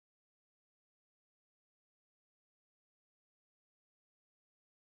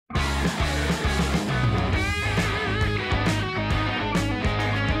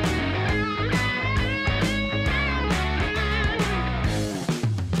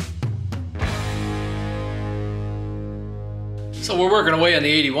So we're working away on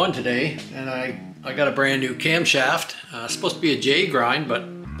the 81 today, and I got a brand new camshaft. It's supposed to be a J grind, but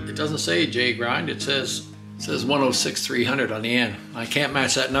it doesn't say J grind. It says 106-300 on the end. I can't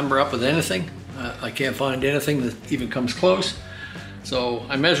match that number up with anything. I can't find anything that even comes close. So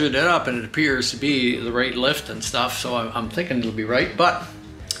I measured it up and it appears to be the right lift and stuff, so I'm thinking it'll be right, but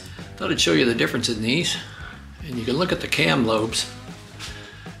I thought I'd show you the difference in these. And you can look at the cam lobes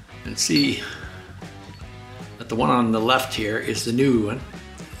and see that the one on the left here is the new one,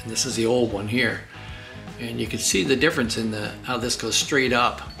 and this is the old one here. And you can see the difference in how this goes straight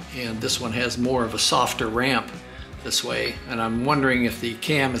up, and this one has more of a softer ramp this way. And I'm wondering if the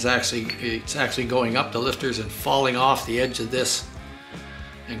cam is actually going up the lifters and falling off the edge of this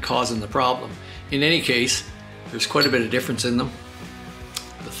and causing the problem. In any case, there's quite a bit of difference in them.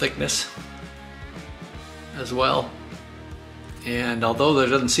 The thickness as well. And although there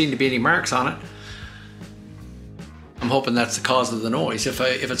doesn't seem to be any marks on it, I'm hoping that's the cause of the noise. If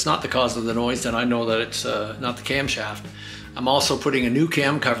it's not the cause of the noise, then I know that it's not the camshaft. I'm also putting a new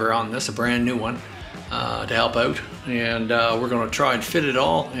cam cover on this, a brand new one, to help out. And we're going to try and fit it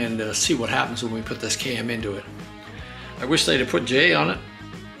all and see what happens when we put this cam into it. I wish they'd have put J on it,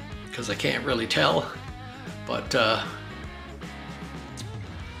 because I can't really tell, but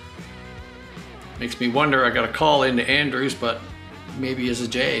makes me wonder. I got a call into Andrews, but maybe it's a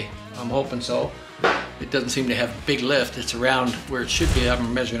J. I'm hoping so. It doesn't seem to have big lift. It's around where it should be.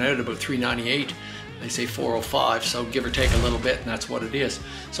 I'm measuring out about 398. They say 405, so give or take a little bit, and that's what it is.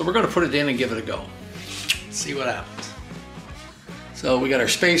 So we're going to put it in and give it a go. See what happens. So we got our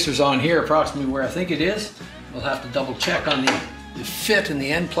spacers on here, approximately where I think it is. We'll have to double check on the fit and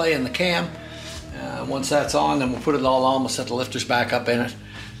the end play in the cam. Once that's on, then we'll put it all on. We'll set the lifters back up in it,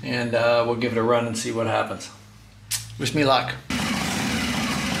 and we'll give it a run and see what happens. Wish me luck.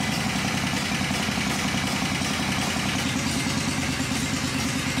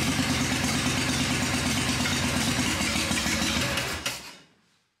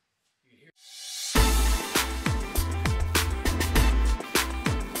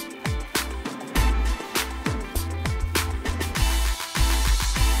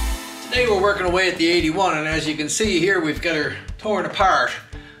 Today we're working away at the 81, and as you can see here, we've got her torn apart.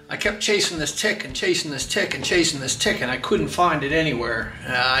 I kept chasing this tick and chasing this tick and chasing this tick, and I couldn't find it anywhere.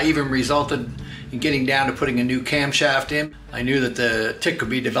 I even resulted in getting down to putting a new camshaft in. I knew that the tick could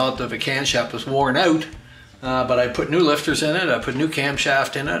be developed if a camshaft was worn out, but I put new lifters in it, I put new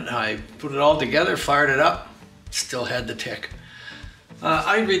camshaft in it, I put it all together, fired it up, still had the tick.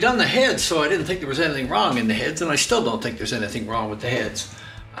 I'd redone the heads, so I didn't think there was anything wrong in the heads, and I still don't think there's anything wrong with the heads.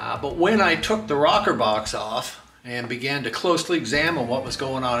 But when I took the rocker box off and began to closely examine what was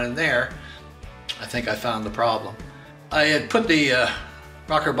going on in there, I think I found the problem. I had put the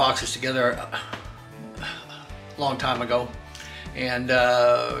rocker boxes together a long time ago and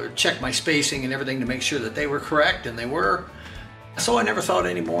checked my spacing and everything to make sure that they were correct, and they were. So I never thought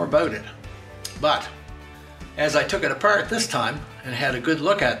any more about it. But as I took it apart this time and had a good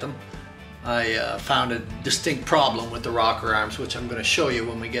look at them, I found a distinct problem with the rocker arms, which I'm going to show you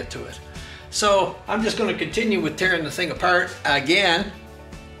when we get to it. So I'm just going to continue with tearing the thing apart again,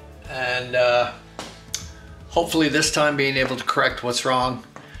 and hopefully this time being able to correct what's wrong,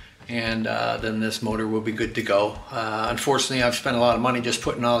 and then this motor will be good to go. Unfortunately, I've spent a lot of money just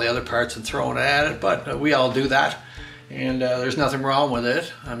putting all the other parts and throwing it at it, but we all do that, and there's nothing wrong with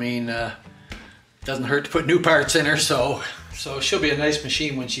it. I mean, it doesn't hurt to put new parts in her, so she'll be a nice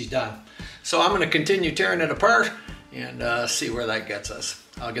machine when she's done. So I'm going to continue tearing it apart and see where that gets us.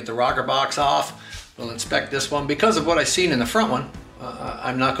 I'll get the rocker box off. We'll inspect this one. Because of what I've seen in the front one,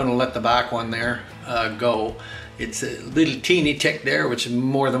 I'm not going to let the back one there go. It's a little teeny tick there, which is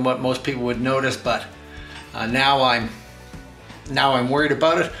more than what most people would notice, but now I'm worried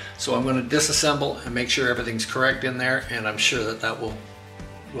about it, so I'm going to disassemble and make sure everything's correct in there, and I'm sure that that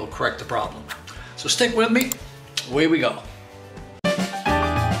will correct the problem. So stick with me. Away we go.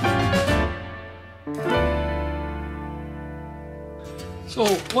 So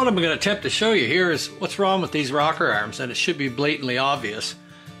what I'm going to attempt to show you here is what's wrong with these rocker arms, and it should be blatantly obvious.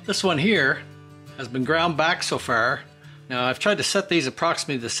 This one here has been ground back so far. Now I've tried to set these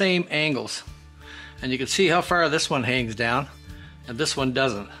approximately the same angles, and you can see how far this one hangs down and this one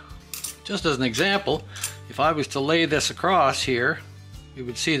doesn't. Just as an example, if I was to lay this across here, we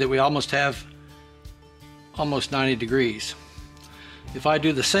would see that we almost 90 degrees. If I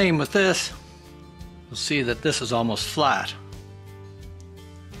do the same with this, you'll see that this is almost flat.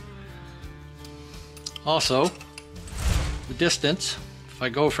 Also, the distance, if I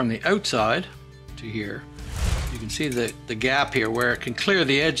go from the outside to here, you can see the gap here where it can clear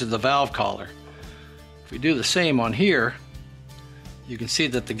the edge of the valve collar. If we do the same on here, you can see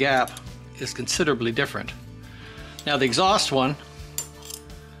that the gap is considerably different. Now the exhaust one,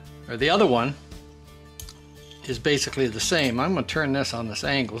 or the other one, is basically the same. I'm going to turn this on this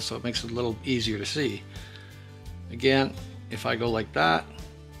angle so it makes it a little easier to see. Again, if I go like that,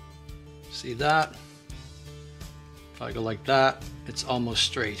 see that? If I go like that, it's almost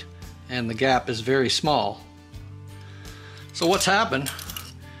straight, and the gap is very small. So what's happened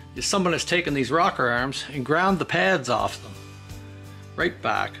is someone has taken these rocker arms and ground the pads off them right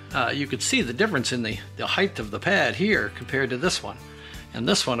back. You could see the difference in the height of the pad here compared to this one, and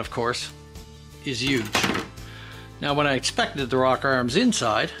this one of course is huge. Now when I inspected the rocker arms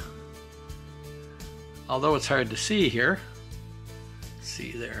inside, although it's hard to see here,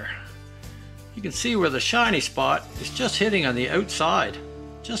 see there, you can see where the shiny spot is just hitting on the outside,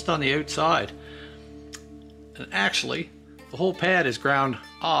 just on the outside. And actually, the whole pad is ground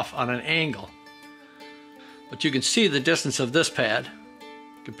off on an angle. But you can see the distance of this pad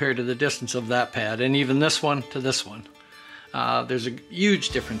compared to the distance of that pad, and even this one to this one. There's a huge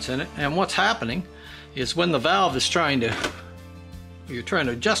difference in it, and what's happening is when the valve is trying to, you're trying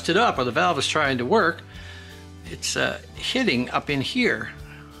to adjust it up, or the valve is trying to work, it's hitting up in here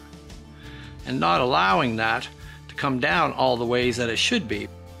and not allowing that to come down all the ways that it should be.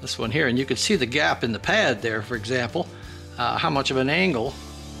 This one here, and you can see the gap in the pad there, for example, how much of an angle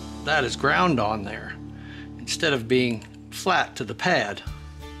that is ground on there instead of being flat to the pad.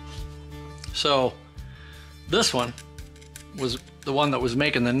 So this one was the one that was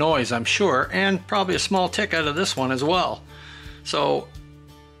making the noise, I'm sure, and probably a small tick out of this one as well. So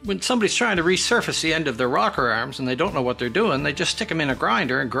when somebody's trying to resurface the end of their rocker arms and they don't know what they're doing, they just stick them in a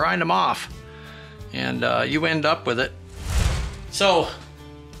grinder and grind them off, and you end up with it. So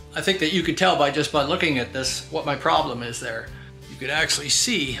I think that you can tell by just by looking at this what my problem is there. You could actually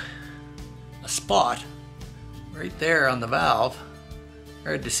see a spot right there on the valve.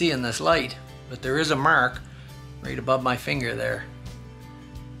 Hard to see in this light, but there is a mark right above my finger there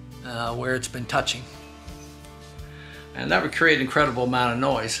where it's been touching. And that would create an incredible amount of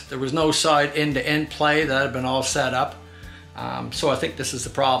noise. There was no side end-to-end play, that had been all set up. So I think this is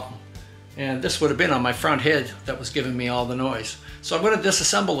the problem. And this would have been on my front head that was giving me all the noise. So I'm going to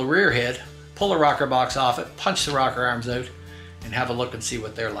disassemble the rear head, pull the rocker box off it, punch the rocker arms out, and have a look and see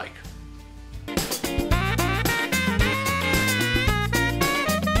what they're like.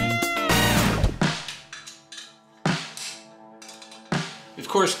 Of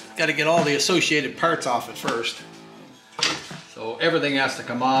course, got to get all the associated parts off it first. So everything has to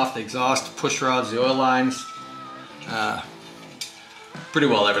come off, the exhaust, the push rods, the oil lines, pretty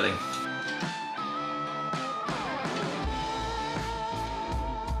well everything.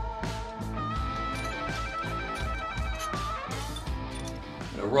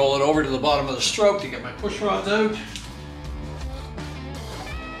 I'm going to roll it over to the bottom of the stroke to get my push rods out.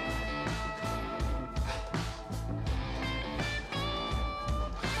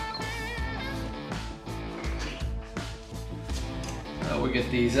 We'll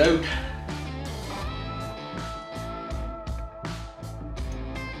get these out.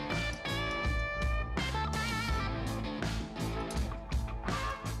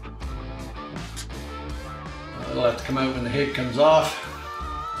 It'll have to come out when the head comes off.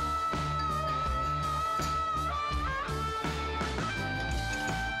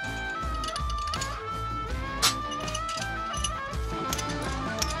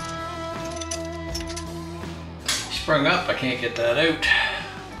 Sprung up, I can't get that out.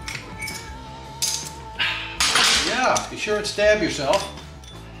 Yeah, be sure and stab yourself,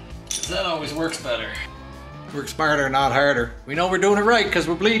 because that always works better. Work smarter, not harder. We know we're doing it right because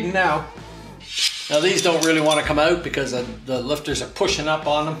we're bleeding now. Now these don't really want to come out because the lifters are pushing up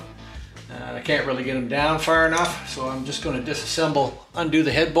on them. I can't really get them down far enough, so I'm just going to disassemble, undo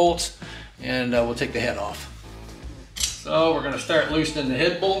the head bolts, and we'll take the head off. So we're going to start loosening the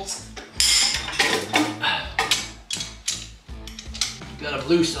head bolts. Got them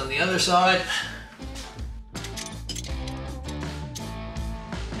loose on the other side.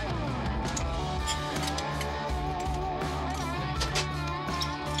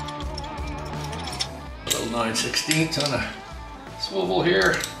 A little 9/16 on a swivel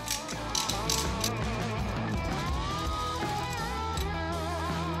here.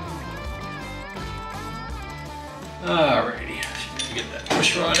 Alrighty, get that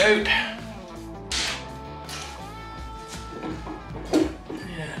push rod out.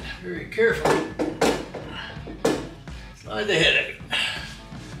 Very careful. Slide the head out.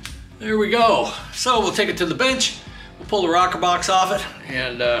 There we go. So we'll take it to the bench, we'll pull the rocker box off it,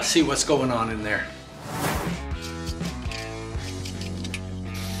 and see what's going on in there.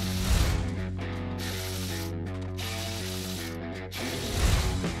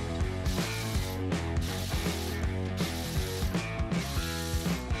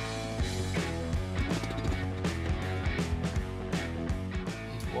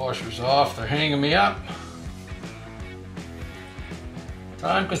 washers off. They're hanging me up.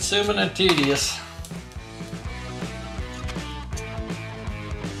 Time consuming and tedious.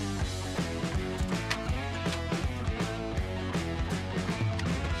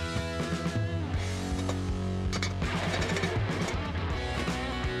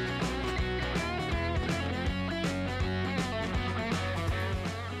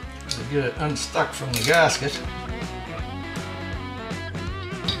 Get it unstuck from the gasket.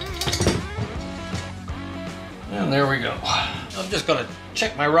 And there we go. I'm just going to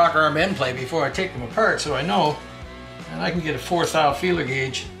check my rocker arm end plate before I take them apart so I know. And I can get a 4th thou feeler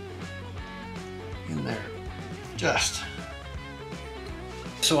gauge in there. Just.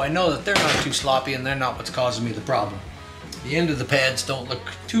 So I know that they're not too sloppy and they're not what's causing me the problem. The end of the pads don't look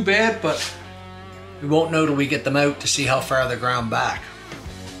too bad, but we won't know till we get them out to see how far they're ground back.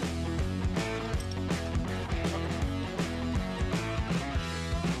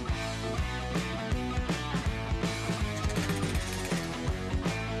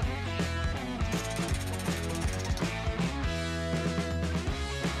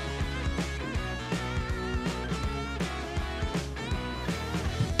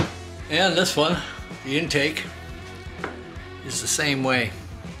 And this one, the intake, is the same way.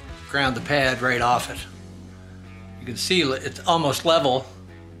 Ground the pad right off it. You can see it's almost level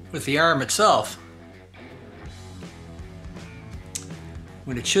with the arm itself,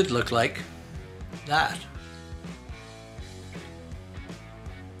 when it should look like that.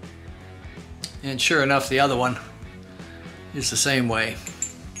 And sure enough, the other one is the same way.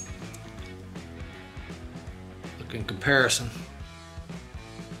 Look in comparison.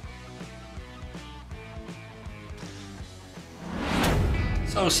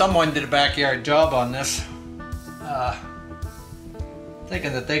 So someone did a backyard job on this,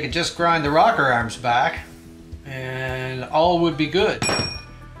 thinking that they could just grind the rocker arms back and all would be good.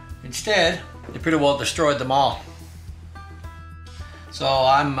 Instead, they pretty well destroyed them all. So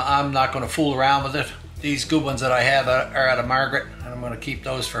I'm not going to fool around with it. These good ones that I have are out of Margaret, and I'm going to keep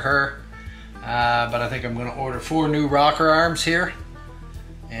those for her. But I think I'm going to order 4 new rocker arms here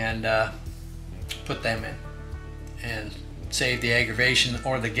and put them in and save the aggravation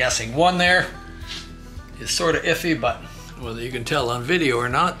or the guessing. One there is sort of iffy, but whether you can tell on video or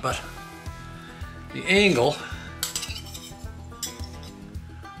not, but the angle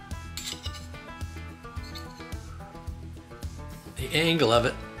of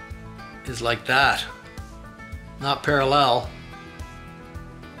it is like that, not parallel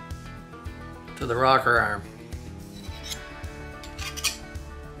to the rocker arm.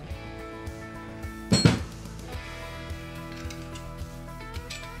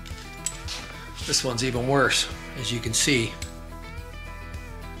 This one's even worse, as you can see. You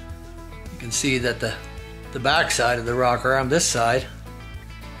can see that the back side of the rocker arm, this side,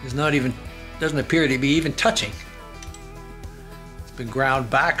 is not even, doesn't appear to be even touching. It's been ground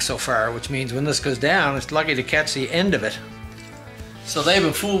back so far, which means when this goes down, it's lucky to catch the end of it. So they've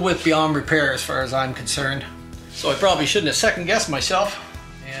been fooled with beyond repair as far as I'm concerned. So I probably shouldn't have second guessed myself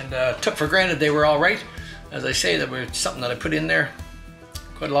and took for granted they were all right. As I say, that was something that I put in there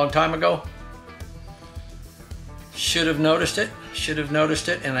quite a long time ago. Should have noticed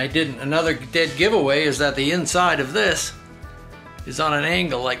it, and I didn't. Another dead giveaway is that the inside of this is on an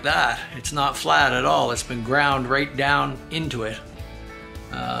angle like that. It's not flat at all. It's been ground right down into it.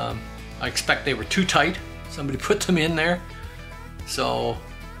 I expect they were too tight. Somebody put them in there. So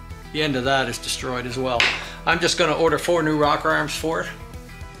the end of that is destroyed as well. I'm just going to order 4 new rocker arms for it.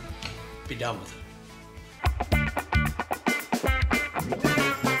 Be done with it.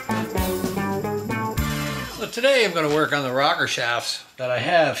 So today I'm going to work on the rocker shafts that I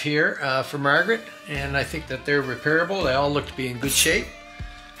have here for Margaret, and I think that they're repairable. They all look to be in good shape.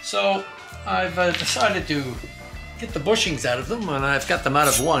 So I've decided to get the bushings out of them, and I've got them out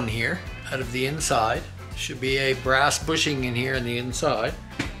of one here, out of the inside. Should be a brass bushing in here on the inside.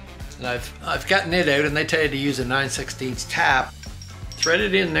 And I've gotten it out, and they tell you to use a 9/16 tap. Thread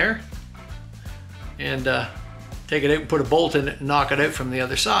it in there, and take it out and put a bolt in it and knock it out from the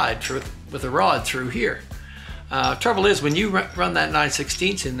other side with a rod through here. Trouble is, when you run that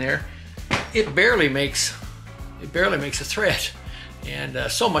 9/16 in there, it barely makes a thread,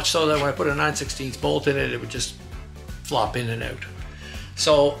 and so much so that when I put a 9/16 bolt in it, it would just flop in and out.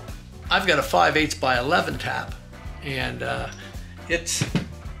 So I've got a 5/8 by 11 tap, and it's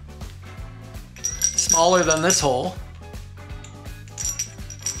smaller than this hole,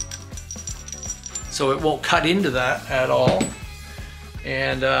 so it won't cut into that at all.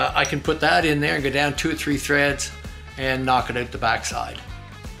 And I can put that in there and go down 2 or 3 threads and knock it out the backside.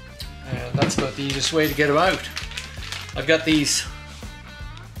 And that's about the easiest way to get them out. I've got these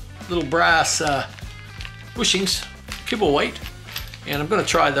little brass bushings, kibble weight, and I'm going to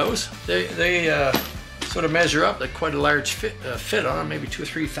try those. They sort of measure up, like quite a large fit on them, maybe 2 or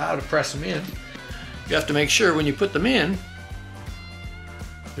 3 thou to press them in. You have to make sure when you put them in,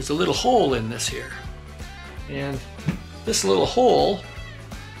 there's a little hole in this here, and this little hole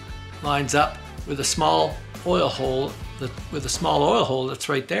lines up with a small oil hole that's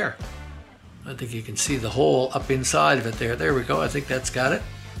right there. I think you can see the hole up inside of it there. There we go. I think that's got it.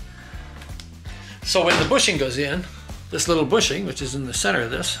 So when the bushing goes in, this little bushing, which is in the center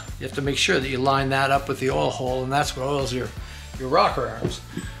of this, you have to make sure that you line that up with the oil hole, and that's what oils your rocker arms.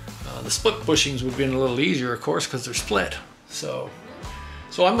 The split bushings would have been a little easier, of course, because they're split. So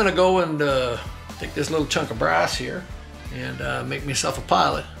I'm going to go and take this little chunk of brass here and make myself a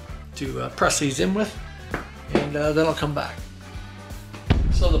pilot to press these in with, and then I'll come back.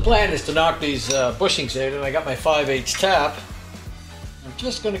 So the plan is to knock these bushings out, and I got my 5/8 tap. I'm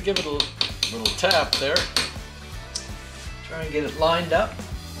just going to give it a little tap there. Try and get it lined up.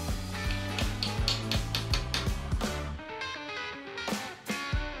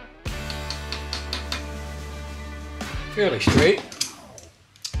 Fairly straight.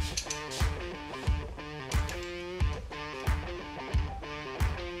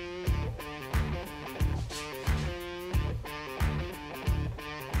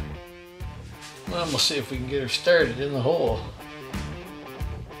 Well, we'll see if we can get her started in the hole.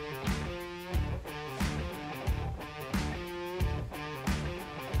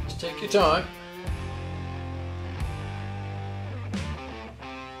 Just take your time.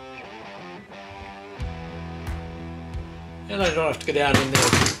 And I don't have to go down in there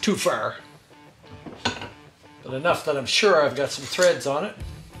too far, but enough that I'm sure I've got some threads on it.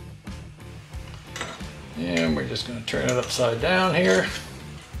 And we're just going to turn it upside down here.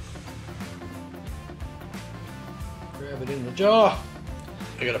 Grab it in the jaw.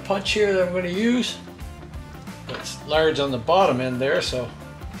 I got a punch here that I'm going to use. It's large on the bottom end there, so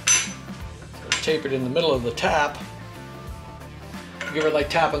tape it in the middle of the tap. Give it like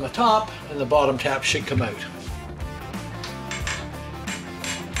tap on the top, and the bottom tap should come out.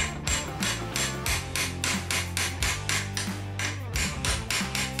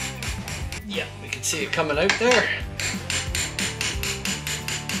 Yeah, we can see it coming out there.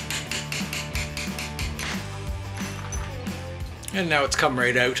 And now it's come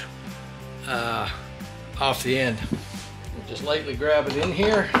right out off the end. We'll just lightly grab it in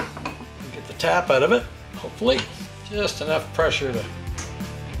here and get the tap out of it, hopefully. Just enough pressure to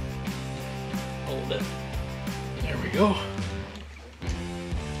hold it. There we go.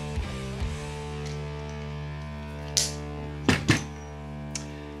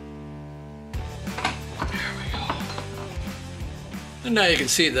 And now you can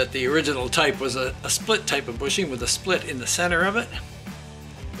see that the original type was a split type of bushing with a split in the center of it.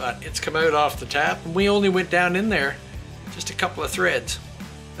 But it's come out off the tap, and we only went down in there just a couple of threads.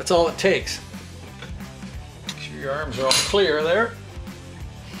 That's all it takes. Make sure your arms are all clear there.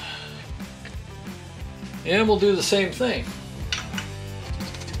 And we'll do the same thing.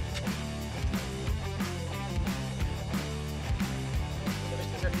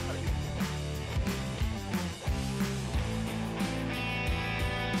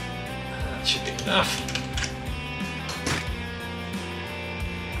 That should be enough.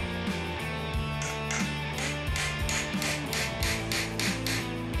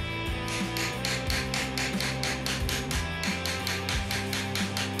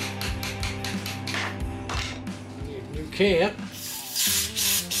 Can.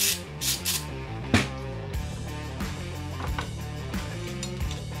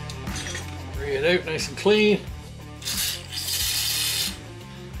 Bring it out nice and clean.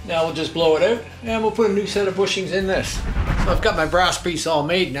 Now we'll just blow it out and we'll put a new set of bushings in this. So I've got my brass piece all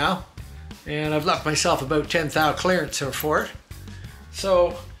made now, and I've left myself about 10 thou clearance here for it.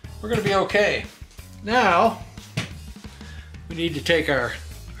 So we're going to be okay. Now we need to take our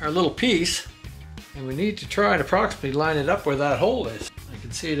little piece, and we need to try and approximately line it up where that hole is. I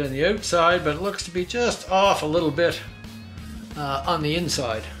can see it on the outside, but it looks to be just off a little bit on the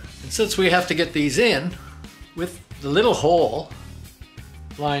inside. And since we have to get these in with the little hole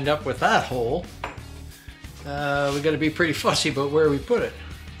lined up with that hole, we got to be pretty fussy about where we put it.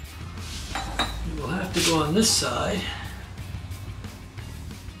 We'll have to go on this side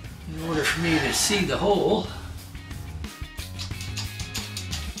in order for me to see the hole.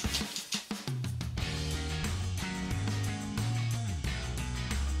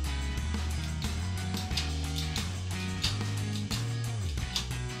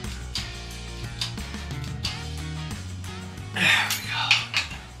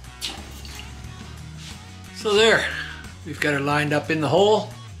 So there, we've got her lined up in the hole.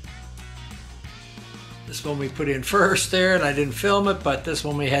 This one we put in first there, and I didn't film it, but this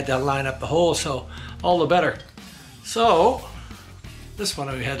one we had to line up the hole, so all the better. So this one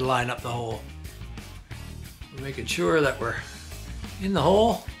we had to line up the hole. We're making sure that we're in the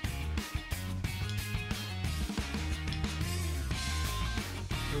hole.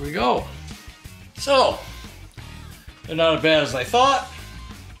 Here we go. So they're not as bad as I thought.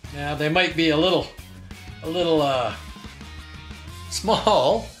 Now they might be a little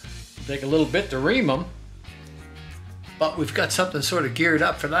small. It'll take a little bit to ream them, but we've got something sort of geared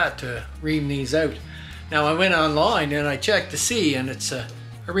up for that to ream these out. Now I went online and I checked to see, and it's a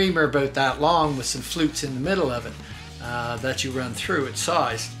reamer about that long with some flutes in the middle of it that you run through. It's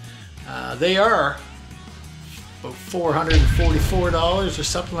sized. They are about $444 or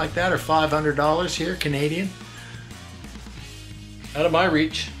something like that, or $500 here, Canadian. Out of my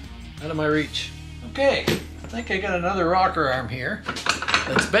reach. Out of my reach. Okay, I think I got another rocker arm here.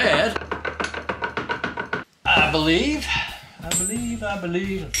 That's bad. I believe. I'll get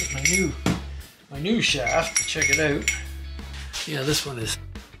my new shaft to check it out. Yeah, this one is.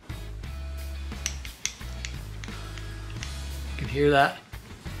 You can hear that.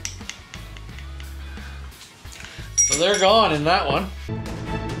 So they're gone in that one.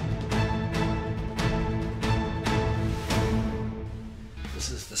 This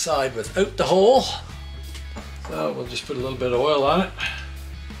is the side without the hole. So we'll just put a little bit of oil on it,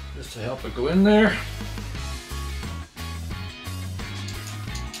 just to help it go in there.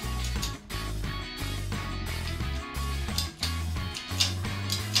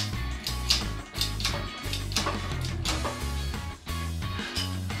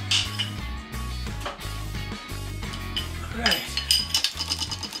 Alright.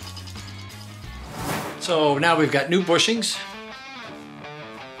 So now we've got new bushings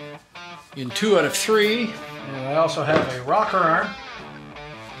in 2 out of 3. And I also have a rocker arm.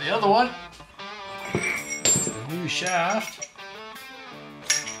 The other one is the new shaft.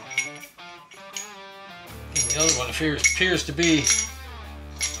 And the other one appears to be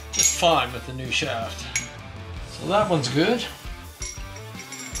just fine with the new shaft. So that one's good.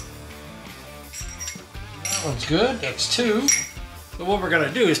 That one's good. That's 2. So what we're going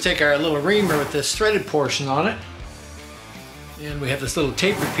to do is take our little reamer with this threaded portion on it. And we have this little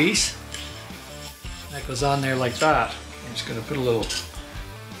taper piece. That goes on there like that. I'm just going to put a little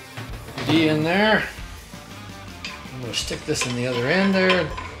D in there. I'm going to stick this in the other end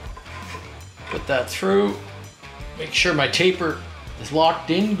there. Put that through. Make sure my taper is locked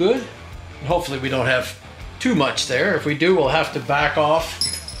in good. And hopefully we don't have too much there. If we do, we'll have to back off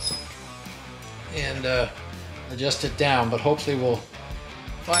and adjust it down. But hopefully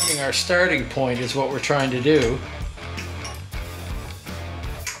finding our starting point is what we're trying to do.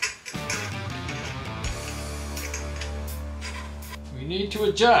 We need to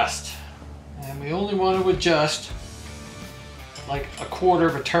adjust, and we only want to adjust like a 1/4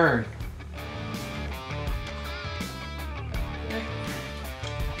 of a turn. Okay.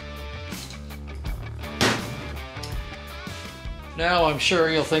 Now I'm sure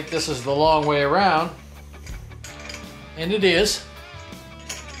you'll think this is the long way around, and it is,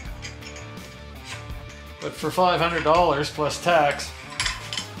 but for $500 plus tax,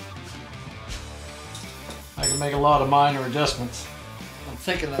 I can make a lot of minor adjustments. I'm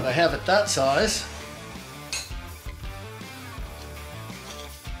thinking that I have it that size.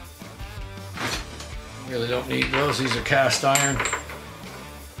 Really don't need those. These are cast iron.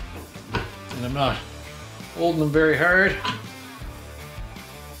 And I'm not holding them very hard.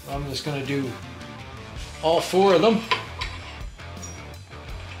 So I'm just going to do all 4 of them.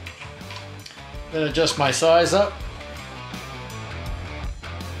 Then adjust my size up.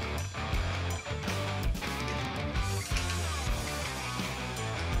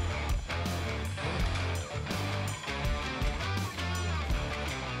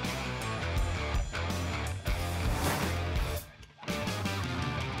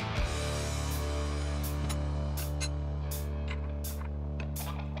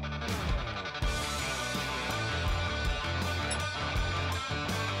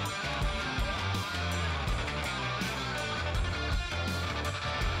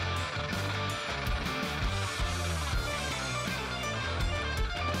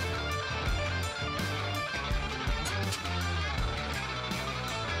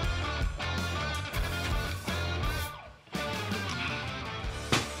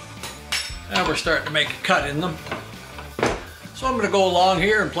 Now we're starting to make a cut in them. So I'm going to go along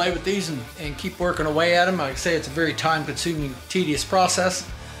here and play with these and keep working away at them. Like I say, it's a very time-consuming, tedious process,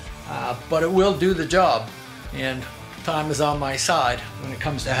 but it will do the job. And time is on my side when it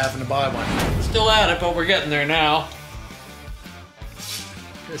comes to having to buy one. Still at it, but we're getting there now.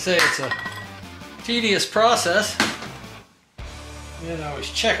 Like I say, it's a tedious process. And I always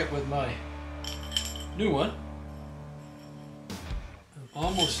check it with my new one. I'm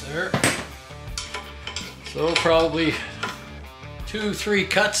almost there. So probably 2-3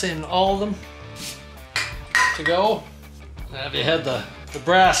 cuts in all of them to go. Now if you had the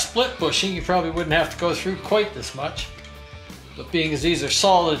brass split bushing, you probably wouldn't have to go through quite this much. But being as these are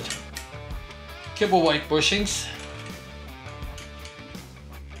solid kibble white bushings,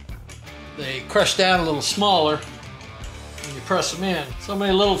 they crush down a little smaller when you press them in. So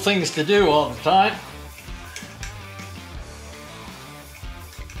many little things to do all the time.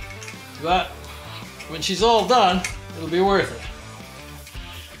 But when she's all done, it'll be worth it.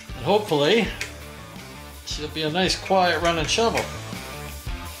 And hopefully, she'll be a nice quiet running shovel.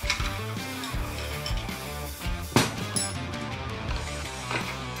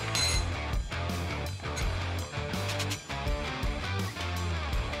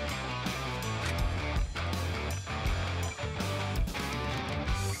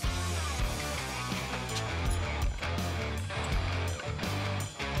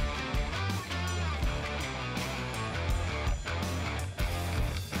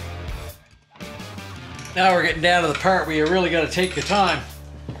 Now we're getting down to the part where you really got to take your time.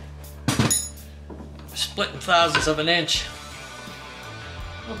 Splitting thousandths of an inch.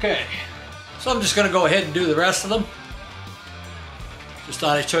 Okay, so I'm just going to go ahead and do the rest of them. Just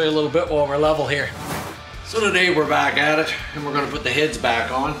thought I'd show you a little bit while we're level here. So today we're back at it, and we're going to put the heads back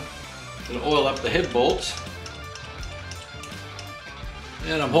on. Going to oil up the head bolts.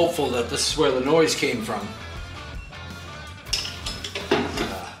 And I'm hopeful that this is where the noise came from.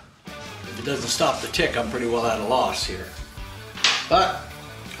 If it doesn't stop the tick, I'm pretty well at a loss here. But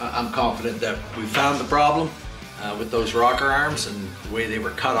I'm confident that we found the problem with those rocker arms and the way they were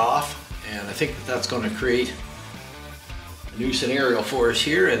cut off. And I think that that's going to create a new scenario for us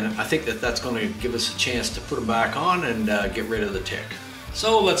here. And I think that that's going to give us a chance to put them back on and get rid of the tick.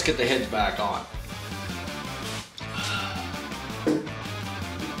 So let's get the heads back on.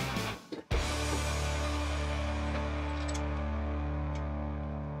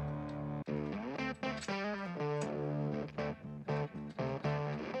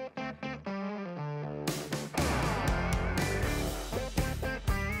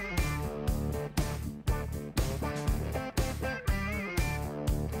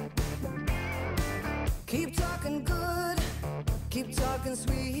 Keep talking good, keep talking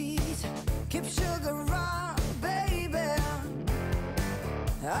sweet, keep sugar on, baby.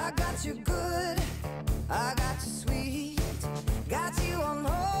 I got you good, I got you sweet, got you on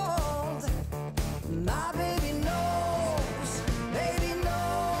hold. My baby knows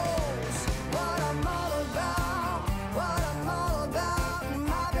what I'm all about,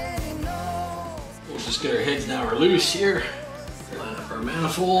 my baby knows. We'll just get our heads now are loose here, line up our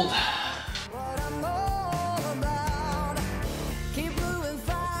manifold.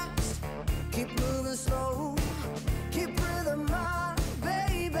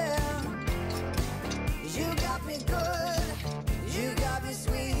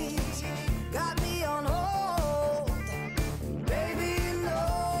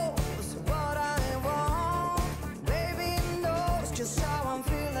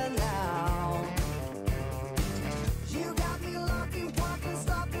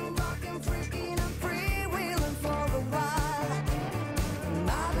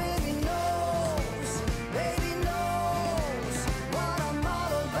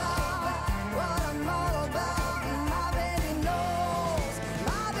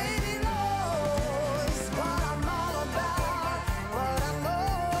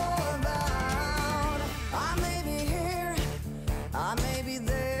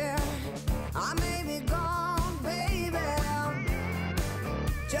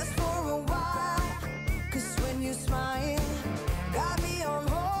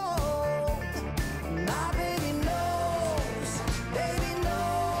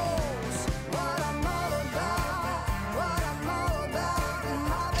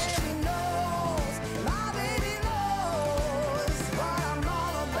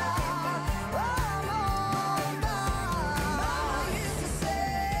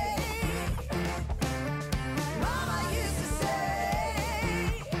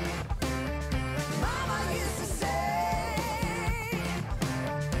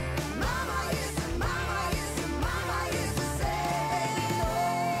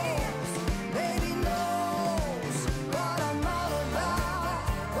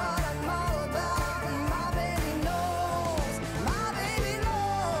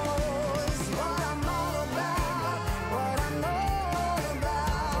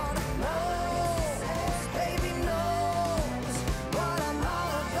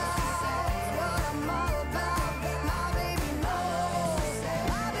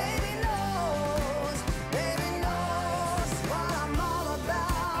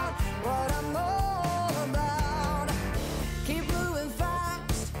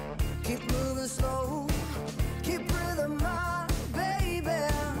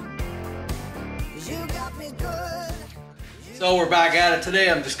 So we're back at it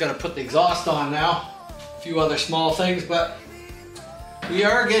today. I'm just going to put the exhaust on now. A few other small things, but we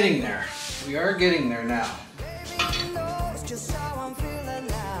are getting there. We are getting there now.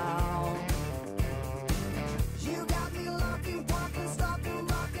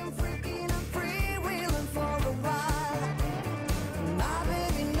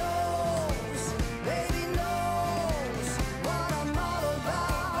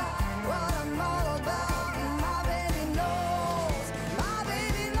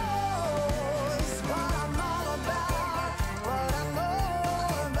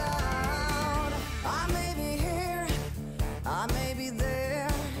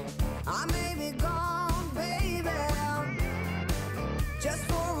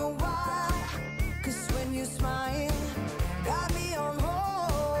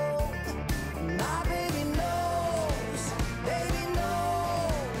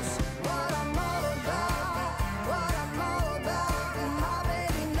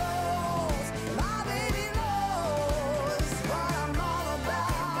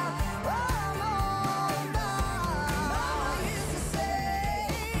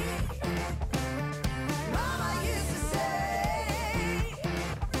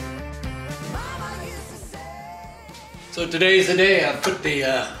 So today's the day. I've put the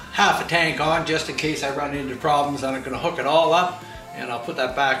half a tank on just in case I run into problems. I'm going to hook it all up and I'll put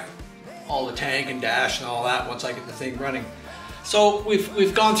that back, all the tank and dash and all that once I get the thing running. So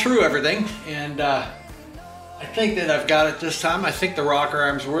we've gone through everything, and I think that I've got it this time. I think the rocker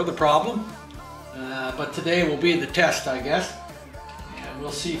arms were the problem, but today will be the test, I guess, and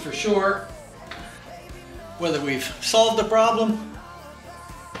we'll see for sure whether we've solved the problem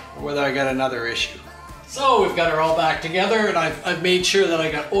or whether I got another issue. So we've got her all back together, and I've made sure that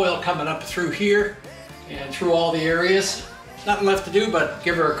I got oil coming up through here and through all the areas. Nothing left to do but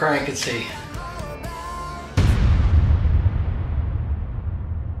give her a crank and see.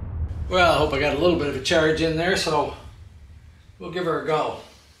 Well, I hope I got a little bit of a charge in there, so we'll give her a go.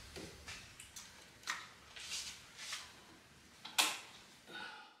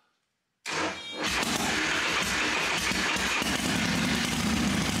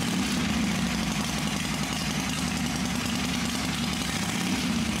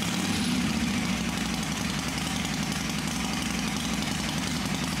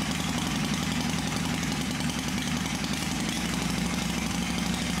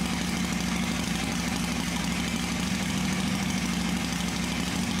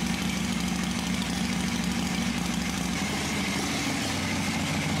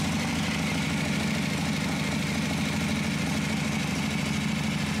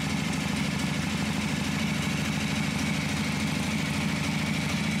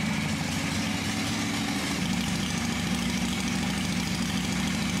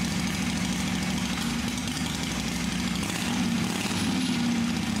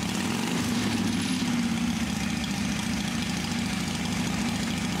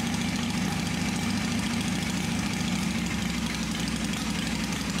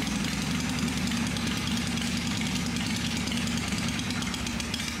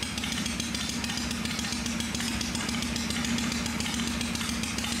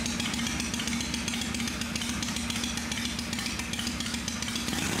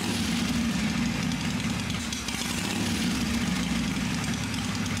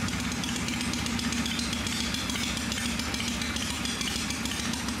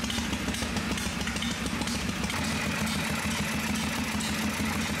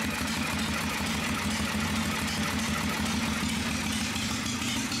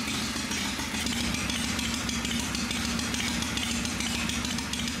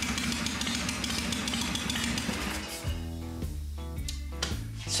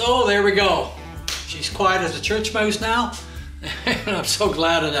 So there we go. She's quiet as a church mouse now, and I'm so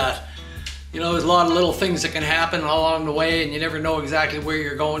glad of that. You know, there's a lot of little things that can happen along the way, and you never know exactly where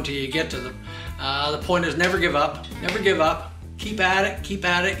you're going till you get to them. The point is never give up. Never give up. Keep at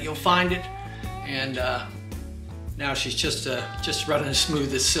it. You'll find it. And now she's just running as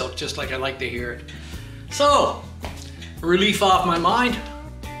smooth as silk, just like I like to hear it. So, relief off my mind.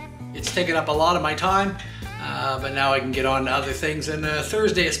 It's taken up a lot of my time. But now I can get on to other things, and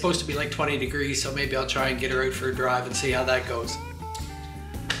Thursday it's supposed to be like 20 degrees, so maybe I'll try and get her out for a drive and see how that goes.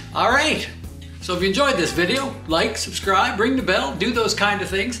 Alright, so if you enjoyed this video, like, subscribe, ring the bell, do those kind of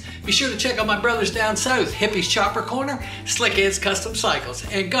things. Be sure to check out my brothers down south, Hippie's Chopper Corner, Slick Ed's Custom Cycles,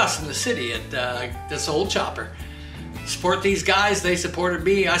 and Gus in the city at This Old Chopper. Support these guys, they supported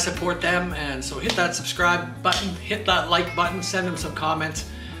me, I support them, and so hit that subscribe button, hit that like button, send them some comments.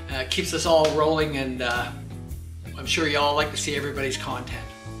 Keeps us all rolling, and I'm sure you all like to see everybody's content.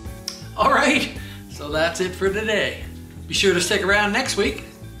 Alright, so that's it for today. Be sure to stick around next week,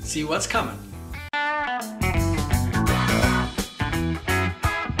 see what's coming.